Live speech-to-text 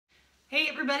Hey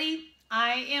everybody,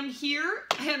 I am here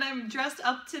and I'm dressed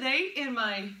up today in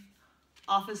my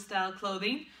office style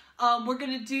clothing. We're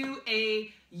gonna do a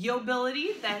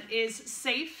Yobility that is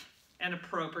safe and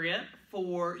appropriate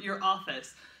for your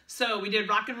office. So we did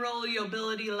rock and roll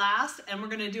Yobility last, and we're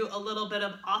gonna do a little bit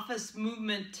of office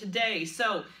movement today.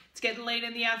 So it's getting late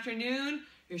in the afternoon.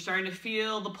 You're starting to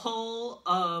feel the pull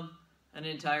of an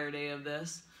entire day of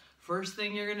this. First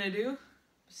thing you're gonna do,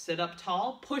 sit up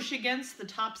tall, push against the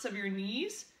tops of your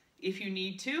knees if you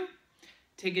need to.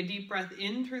 Take a deep breath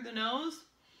in through the nose.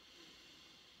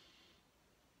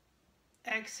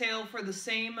 Exhale for the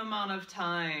same amount of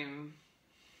time.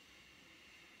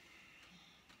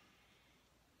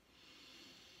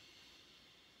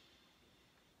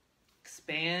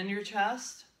 Expand your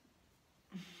chest.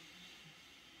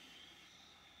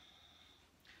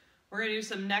 We're going to do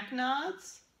some neck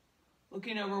nods.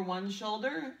 Looking over one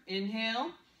shoulder.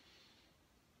 Inhale.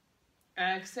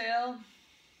 Exhale.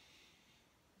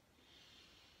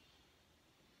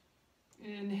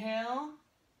 Inhale.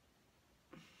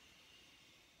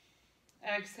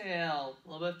 Exhale. A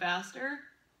little bit faster.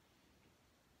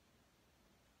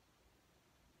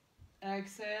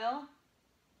 Exhale.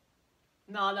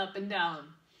 Nod up and down.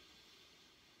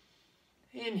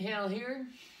 Inhale here.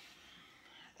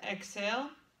 Exhale.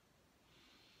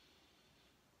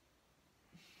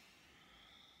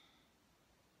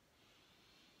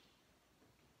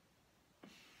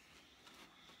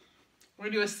 We're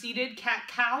gonna do a seated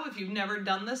cat-cow. If you've never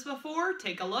done this before,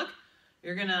 take a look.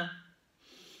 You're gonna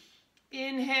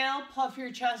inhale, puff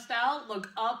your chest out,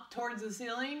 look up towards the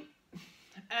ceiling.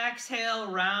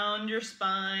 Exhale, round your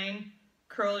spine,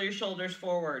 curl your shoulders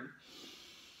forward.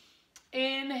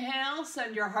 Inhale,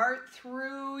 send your heart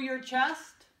through your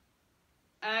chest.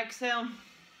 Exhale,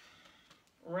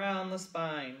 round the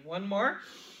spine. One more.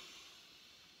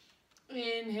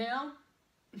 Inhale.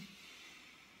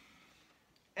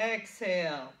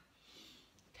 Exhale.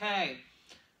 Okay,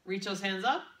 reach those hands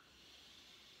up.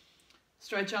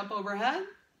 Stretch up overhead.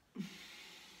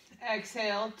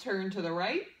 Exhale, turn to the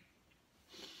right.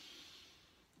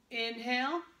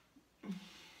 Inhale.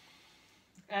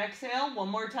 Exhale, one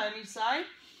more time each side.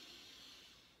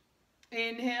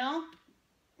 Inhale.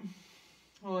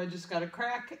 Oh, I just got a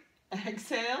crack.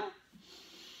 Exhale.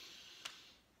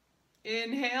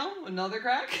 Inhale, another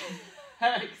crack.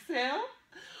 Exhale.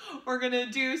 We're gonna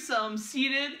do some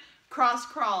seated cross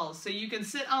crawls. So you can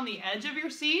sit on the edge of your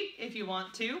seat if you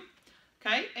want to,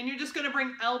 okay? And you're just gonna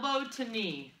bring elbow to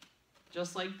knee,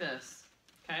 just like this,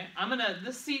 okay?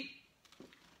 This seat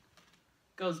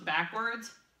goes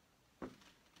backwards.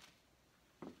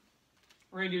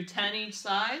 We're gonna do 10 each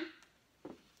side.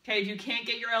 Okay, if you can't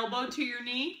get your elbow to your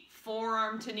knee,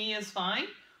 forearm to knee is fine,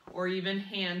 or even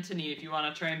hand to knee if you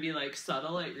wanna try and be like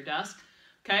subtle at your desk,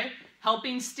 okay?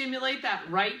 Helping stimulate that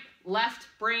right-left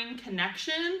brain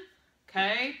connection,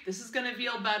 okay? This is gonna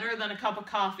feel better than a cup of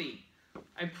coffee,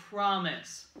 I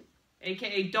promise.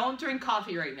 AKA, don't drink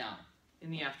coffee right now in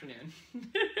the afternoon.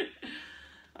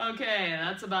 Okay,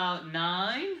 that's about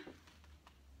 9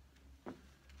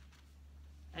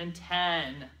 and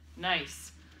 10.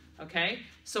 Nice. Okay,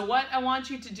 so what I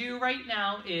want you to do right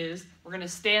now is we're gonna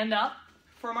stand up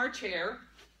from our chair,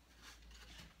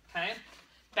 okay?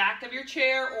 Back of your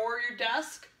chair or your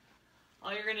desk.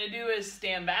 All you're gonna do is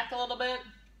stand back a little bit.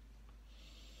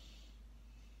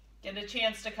 Get a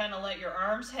chance to kind of let your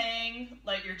arms hang,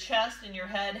 let your chest and your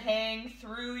head hang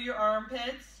through your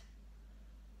armpits.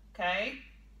 Okay?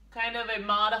 Kind of a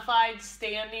modified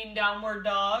standing downward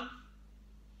dog.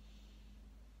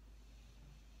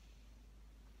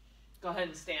 Go ahead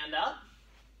and stand up.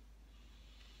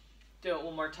 Do it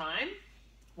one more time.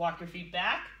 Walk your feet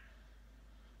back.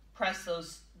 Press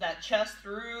that chest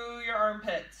through your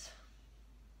armpits.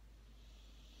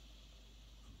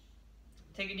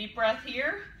 Take a deep breath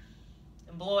here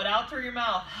and blow it out through your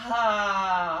mouth.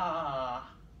 Ha.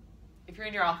 If you're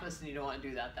in your office and you don't want to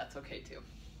do that, that's okay too.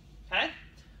 Okay?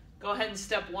 Go ahead and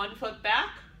step 1 foot back,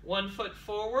 1 foot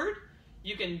forward.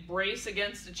 You can brace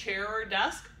against a chair or a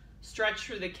desk. Stretch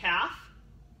through the calf.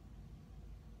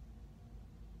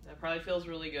 That probably feels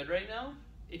really good right now.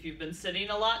 If you've been sitting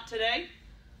a lot today,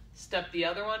 step the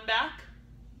other one back.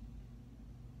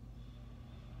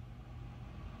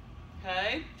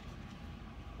 Okay.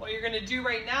 What you're going to do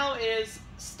right now is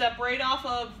step right off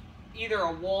of either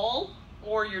a wall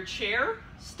or your chair.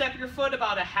 Step your foot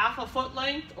about a half a foot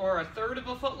length or a third of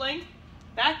a foot length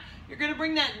back. You're going to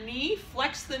bring that knee,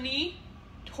 flex the knee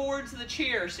towards the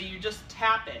chair, so you just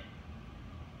tap it.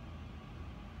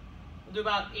 We'll do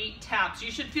about 8 taps.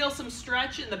 You should feel some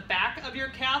stretch in the back of your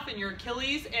calf and your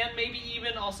Achilles, and maybe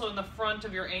even also in the front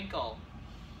of your ankle.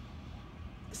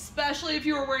 especially if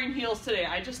you were wearing heels today.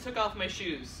 I just took off my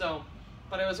shoes, so,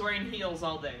 but I was wearing heels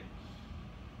all day.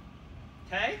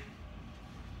 Okay?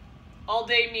 All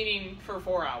day meaning for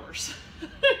 4 hours.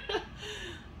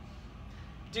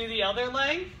 Do the other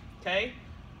leg, okay?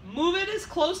 Move it as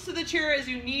close to the chair as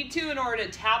you need to in order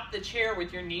to tap the chair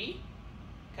with your knee,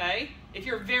 okay? If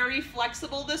you're very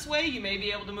flexible this way, you may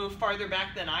be able to move farther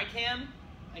back than I can.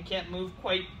 I can't move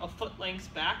quite a foot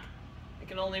length back. I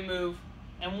can only move,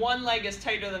 and one leg is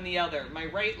tighter than the other. My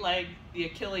right leg, the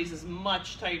Achilles, is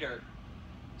much tighter.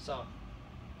 So,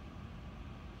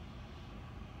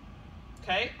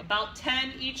 okay, about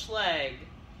 10 each leg.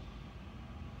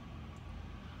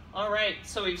 All right,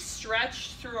 so we've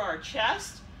stretched through our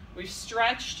chest. We've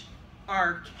stretched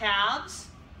our calves,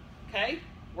 okay?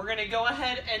 We're gonna go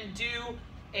ahead and do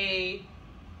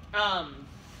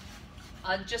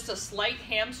just a slight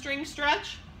hamstring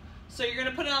stretch. So you're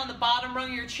gonna put it on the bottom rung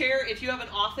of your chair. If you have an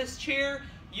office chair,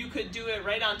 you could do it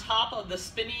right on top of the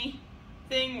spinny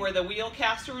thing where the wheel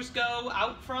casters go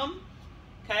out from,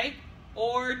 okay?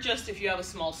 Or just if you have a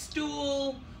small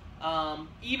stool,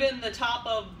 even the top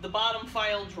of the bottom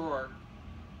file drawer.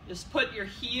 Just put your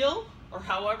heel, or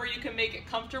however you can make it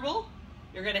comfortable.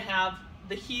 You're gonna have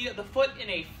the foot in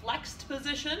a flexed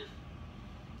position.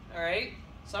 All right,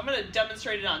 so I'm gonna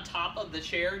demonstrate it on top of the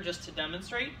chair just to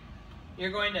demonstrate.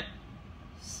 You're going to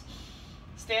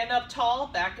stand up tall,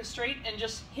 back is straight, and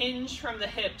just hinge from the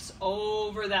hips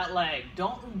over that leg.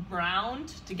 Don't round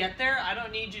to get there. I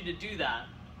don't need you to do that.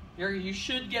 You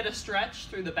should get a stretch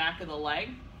through the back of the leg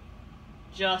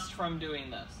just from doing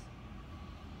this.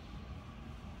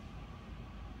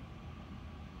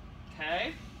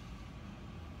 Okay.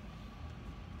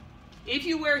 If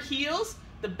you wear heels,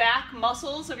 the back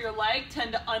muscles of your leg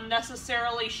tend to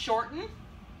unnecessarily shorten.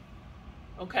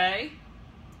 Okay.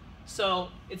 So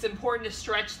it's important to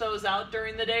stretch those out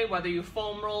during the day, whether you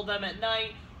foam roll them at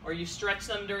night or you stretch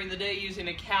them during the day using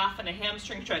a calf and a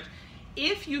hamstring stretch.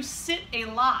 If you sit a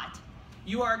lot,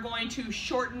 you are going to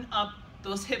shorten up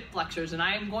those hip flexors, and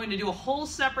I am going to do a whole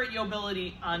separate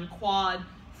Yobility on quad,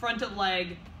 front of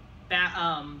leg, back,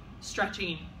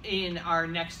 stretching in our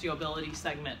next Yobility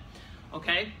segment.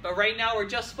 Okay, but right now we're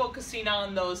just focusing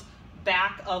on those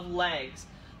back of legs.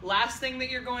 Last thing that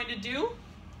you're going to do,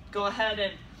 go ahead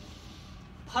and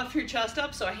puff your chest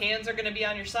up. So hands are going to be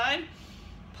on your side.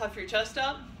 Puff your chest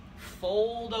up,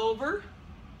 fold over,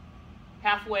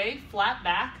 halfway, flat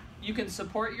back. You can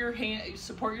support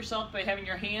yourself by having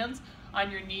your hands on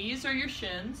your knees or your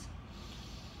shins.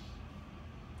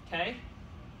 Okay.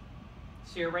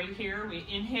 So you're right here. We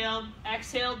inhale,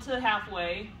 exhale to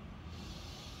halfway.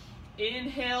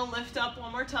 Inhale, lift up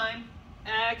one more time.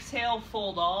 Exhale,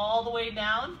 fold all the way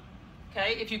down.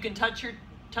 Okay. If you can touch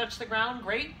the ground,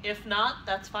 great. If not,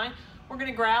 that's fine. We're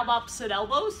going to grab opposite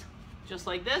elbows, just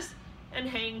like this, and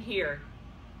hang here.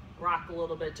 Rock a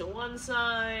little bit to one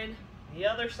side, the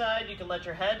other side. You can let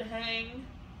your head hang.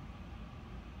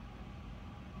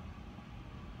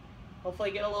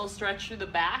 Hopefully get a little stretch through the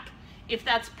back. If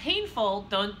that's painful,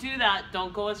 don't do that.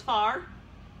 Don't go as far.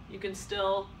 You can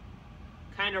still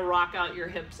kind of rock out your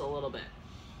hips a little bit.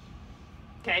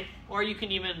 Okay? Or you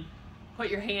can even put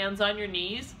your hands on your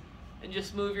knees and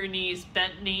just move your knees,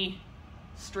 bent knee,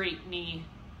 straight knee,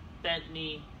 bent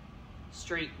knee,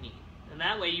 straight knee. And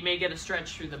that way you may get a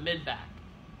stretch through the mid-back.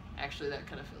 Actually, that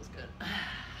kind of feels good.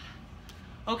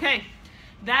 Okay,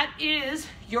 that is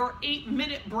your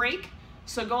 8-minute break.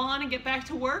 So go on and get back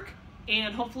to work,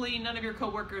 and hopefully none of your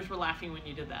coworkers were laughing when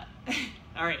you did that.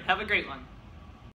 All right, have a great one.